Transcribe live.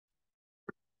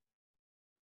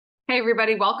Hey,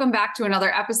 everybody, welcome back to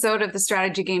another episode of the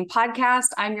Strategy Game Podcast.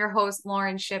 I'm your host,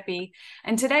 Lauren Shippey,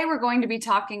 and today we're going to be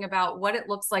talking about what it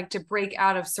looks like to break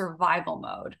out of survival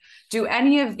mode. Do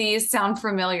any of these sound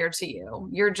familiar to you?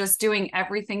 You're just doing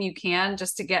everything you can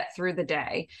just to get through the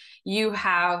day. You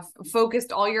have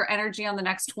focused all your energy on the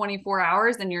next 24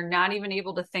 hours, and you're not even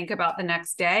able to think about the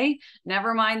next day,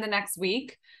 never mind the next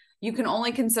week. You can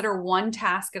only consider one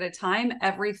task at a time.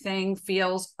 Everything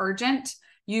feels urgent.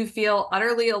 You feel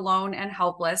utterly alone and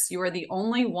helpless. You are the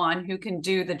only one who can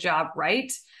do the job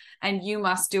right, and you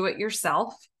must do it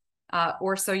yourself,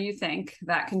 or so you think.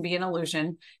 That can be an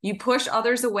illusion. You push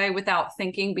others away without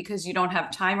thinking because you don't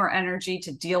have time or energy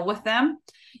to deal with them.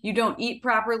 You don't eat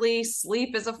properly.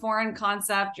 Sleep is a foreign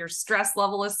concept. Your stress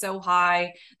level is so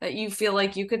high that you feel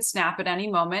like you could snap at any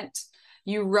moment.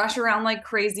 You rush around like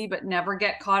crazy, but never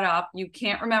get caught up. You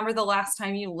can't remember the last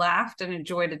time you laughed and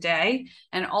enjoyed a day.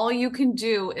 And all you can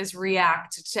do is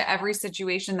react to every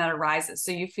situation that arises.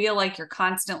 So you feel like you're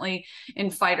constantly in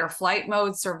fight or flight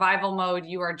mode, survival mode.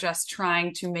 You are just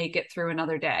trying to make it through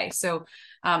another day. So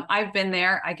I've been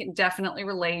there. I can definitely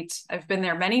relate. I've been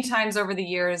there many times over the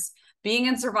years. Being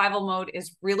in survival mode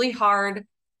is really hard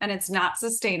and it's not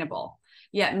sustainable.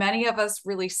 Yet many of us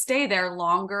really stay there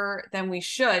longer than we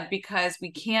should because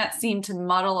we can't seem to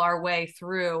muddle our way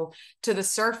through to the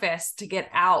surface to get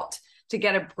out, to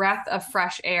get a breath of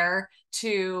fresh air,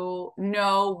 to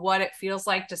know what it feels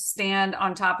like to stand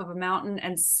on top of a mountain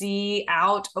and see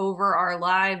out over our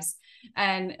lives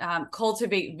and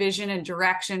cultivate vision and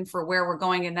direction for where we're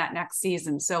going in that next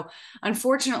season. So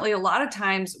unfortunately, a lot of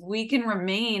times we can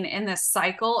remain in this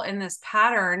cycle, in this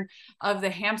pattern of the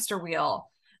hamster wheel.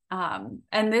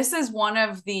 And this is one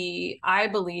of the, I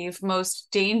believe, most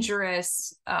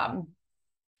dangerous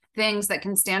things that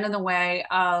can stand in the way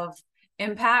of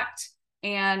impact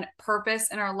and purpose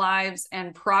in our lives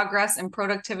and progress and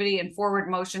productivity and forward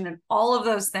motion and all of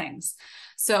those things.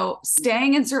 So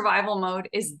staying in survival mode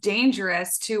is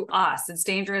dangerous to us. It's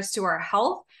dangerous to our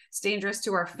health. It's dangerous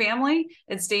to our family.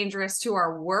 It's dangerous to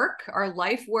our work, our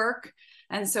life work.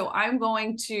 And so I'm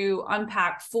going to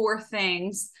unpack 4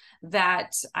 things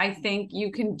that I think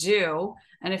you can do.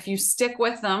 And if you stick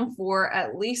with them for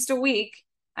at least a week,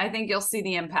 I think you'll see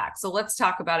the impact. So let's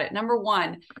talk about it. Number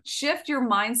 1, shift your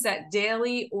mindset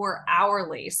daily or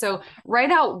hourly. So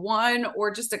write out one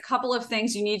or just a couple of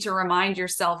things you need to remind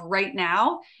yourself right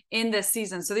now in this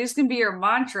season. So these can be your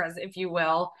mantras, if you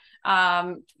will.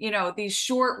 These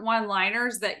short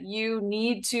one-liners that you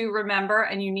need to remember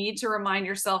and you need to remind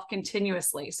yourself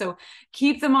continuously. So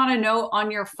keep them on a note on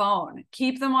your phone,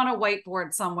 keep them on a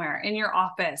whiteboard somewhere in your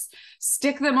office,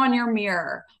 stick them on your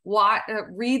mirror,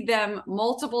 read them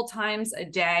multiple times a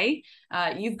day.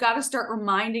 You've got to start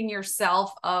reminding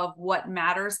yourself of what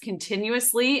matters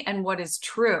continuously and what is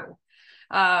true.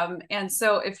 And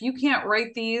so if you can't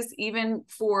write these even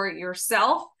for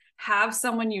yourself, have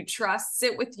someone you trust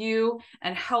sit with you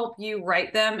and help you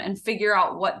write them and figure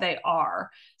out what they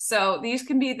are. So these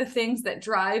can be the things that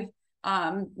drive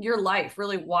your life,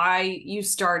 really why you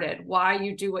started, why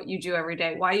you do what you do every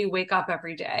day, why you wake up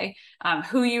every day,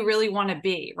 who you really want to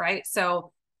be, right?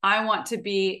 So I want to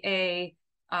be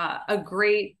a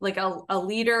great, like a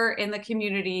leader in the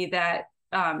community that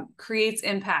creates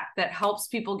impact, that helps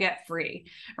people get free,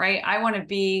 right? I want to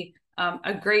be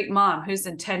a great mom who's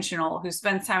intentional, who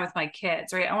spends time with my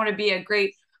kids, right? I want to be a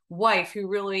great wife who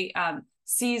really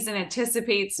sees and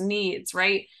anticipates needs,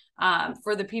 right?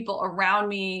 For the people around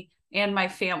me and my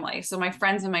family. So my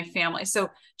friends and my family. So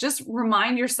just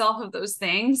remind yourself of those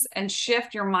things and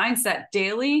shift your mindset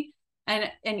daily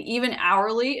and even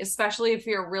hourly, especially if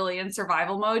you're really in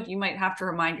survival mode. You might have to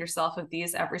remind yourself of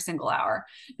these every single hour.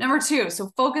 Number 2,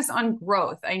 so focus on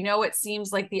growth. I know it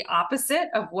seems like the opposite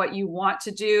of what you want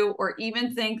to do, or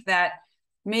even think that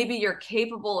maybe you're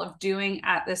capable of doing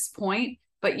at this point,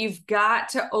 but you've got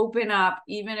to open up,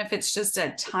 even if it's just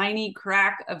a tiny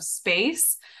crack of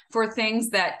space, for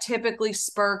things that typically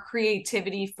spur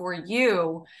creativity for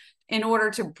you in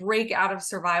order to break out of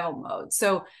survival mode.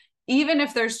 So even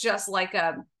if there's just like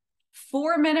a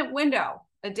 4-minute window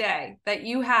a day that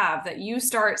you have, that you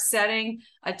start setting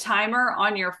a timer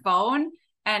on your phone,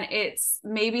 and it's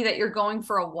maybe that you're going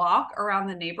for a walk around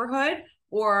the neighborhood,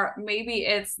 or maybe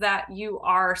it's that you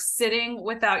are sitting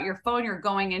without your phone, you're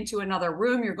going into another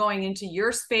room, you're going into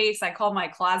your space. I call my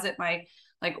closet my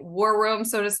like war room,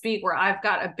 so to speak, where I've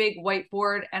got a big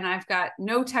whiteboard and I've got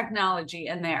no technology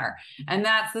in there. And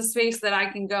that's the space that I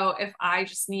can go if I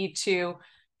just need to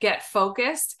get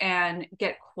focused and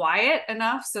get quiet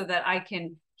enough so that I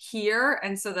can hear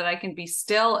and so that I can be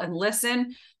still and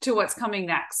listen to what's coming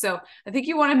next. So I think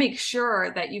you want to make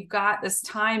sure that you've got this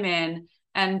time in,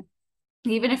 and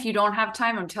Even if you don't have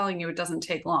time, I'm telling you, it doesn't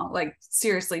take long. Like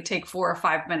seriously, take 4 or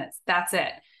 5 minutes. That's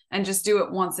it. And just do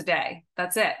it once a day.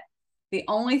 That's it. The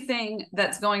only thing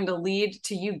that's going to lead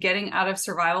to you getting out of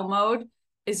survival mode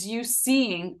is you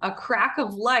seeing a crack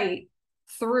of light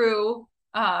through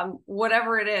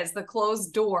whatever it is, the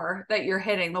closed door that you're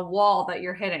hitting, the wall that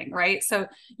you're hitting, right? So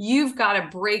you've got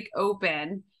to break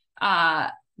open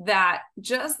that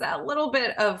just that little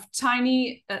bit of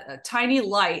tiny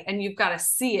light, and you've got to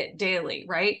see it daily,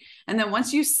 right? And then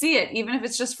once you see it, even if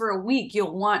it's just for a week,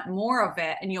 you'll want more of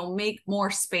it and you'll make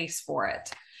more space for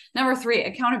it. Number 3,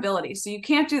 accountability. So you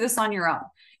can't do this on your own.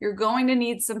 You're going to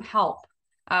need some help.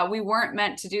 We weren't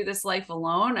meant to do this life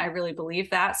alone. I really believe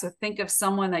that. So think of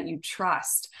someone that you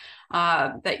trust,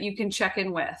 that you can check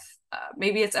in with.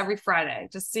 Maybe it's every Friday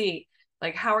to see,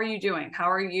 like, how are you doing?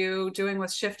 How are you doing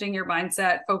with shifting your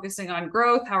mindset, focusing on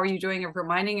growth? How are you doing of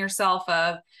reminding yourself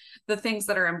of the things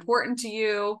that are important to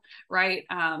you, right?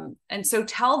 And so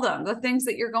tell them the things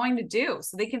that you're going to do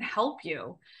so they can help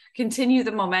you continue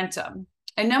the momentum.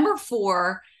 And number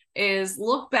 4 is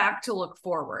look back to look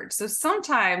forward. So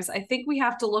sometimes I think we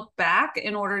have to look back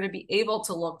in order to be able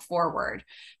to look forward.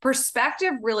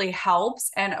 Perspective really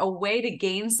helps, and a way to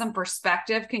gain some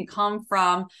perspective can come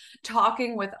from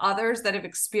talking with others that have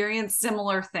experienced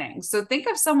similar things. So think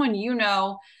of someone you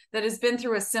know that has been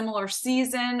through a similar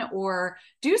season, or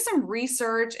do some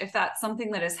research if that's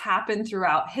something that has happened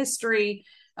throughout history.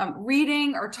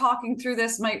 Reading or talking through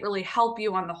this might really help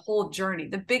you on the whole journey,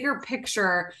 the bigger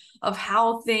picture of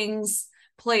how things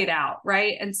played out,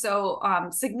 right? And so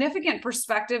significant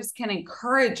perspectives can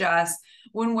encourage us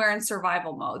when we're in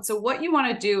survival mode. So what you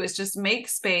want to do is just make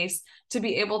space to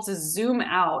be able to zoom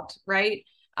out, right?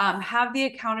 Have the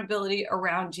accountability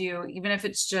around you, even if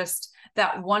it's just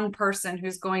that one person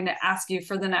who's going to ask you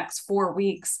for the next 4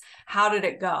 weeks, how did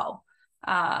it go?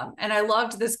 And I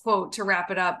loved this quote to wrap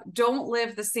it up. Don't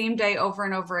live the same day over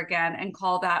and over again and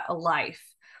call that a life.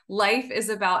 Life is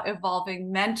about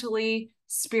evolving mentally,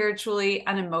 spiritually,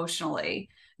 and emotionally.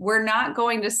 We're not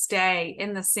going to stay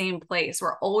in the same place.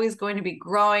 We're always going to be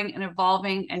growing and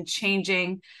evolving and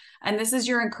changing. And this is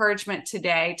your encouragement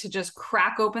today to just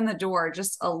crack open the door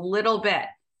just a little bit,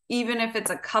 even if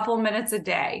it's a couple minutes a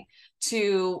day,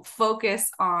 to focus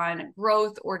on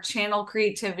growth or channel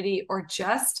creativity, or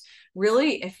just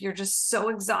really, if you're just so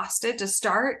exhausted to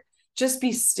start, just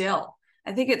be still.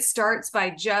 I think it starts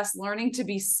by just learning to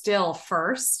be still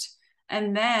first.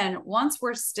 And then once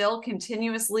we're still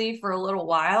continuously for a little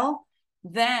while,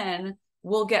 then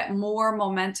we'll get more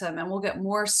momentum and we'll get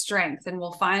more strength. And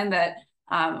we'll find that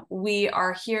we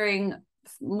are hearing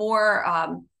more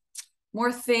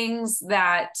things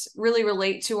that really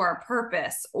relate to our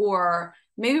purpose, or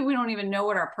maybe we don't even know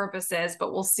what our purpose is,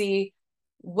 but we'll see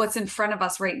what's in front of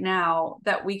us right now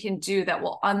that we can do that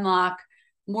will unlock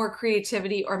more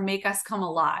creativity or make us come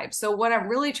alive. So what I'm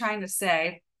really trying to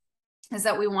say is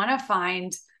that we want to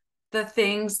find the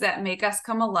things that make us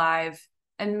come alive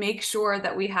and make sure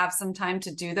that we have some time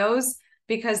to do those,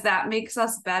 because that makes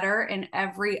us better in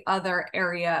every other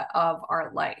area of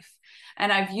our life.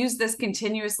 And I've used this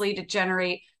continuously to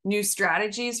generate new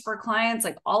strategies for clients.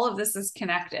 Like, all of this is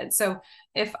connected. So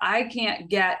if I can't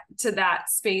get to that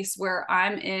space where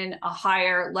I'm in a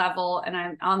higher level and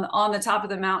I'm on the top of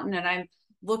the mountain and I'm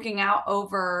looking out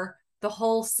over the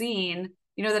whole scene,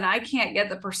 then I can't get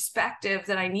the perspective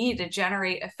that I need to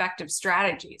generate effective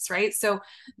strategies, right? So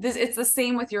it's the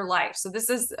same with your life. So this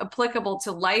is applicable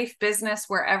to life, business,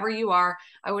 wherever you are.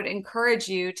 I would encourage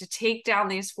you to take down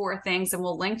these 4 things, and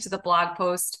we'll link to the blog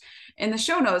post in the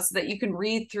show notes so that you can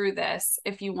read through this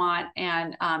if you want,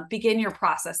 and begin your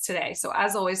process today. So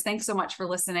as always, thanks so much for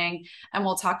listening, and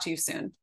we'll talk to you soon.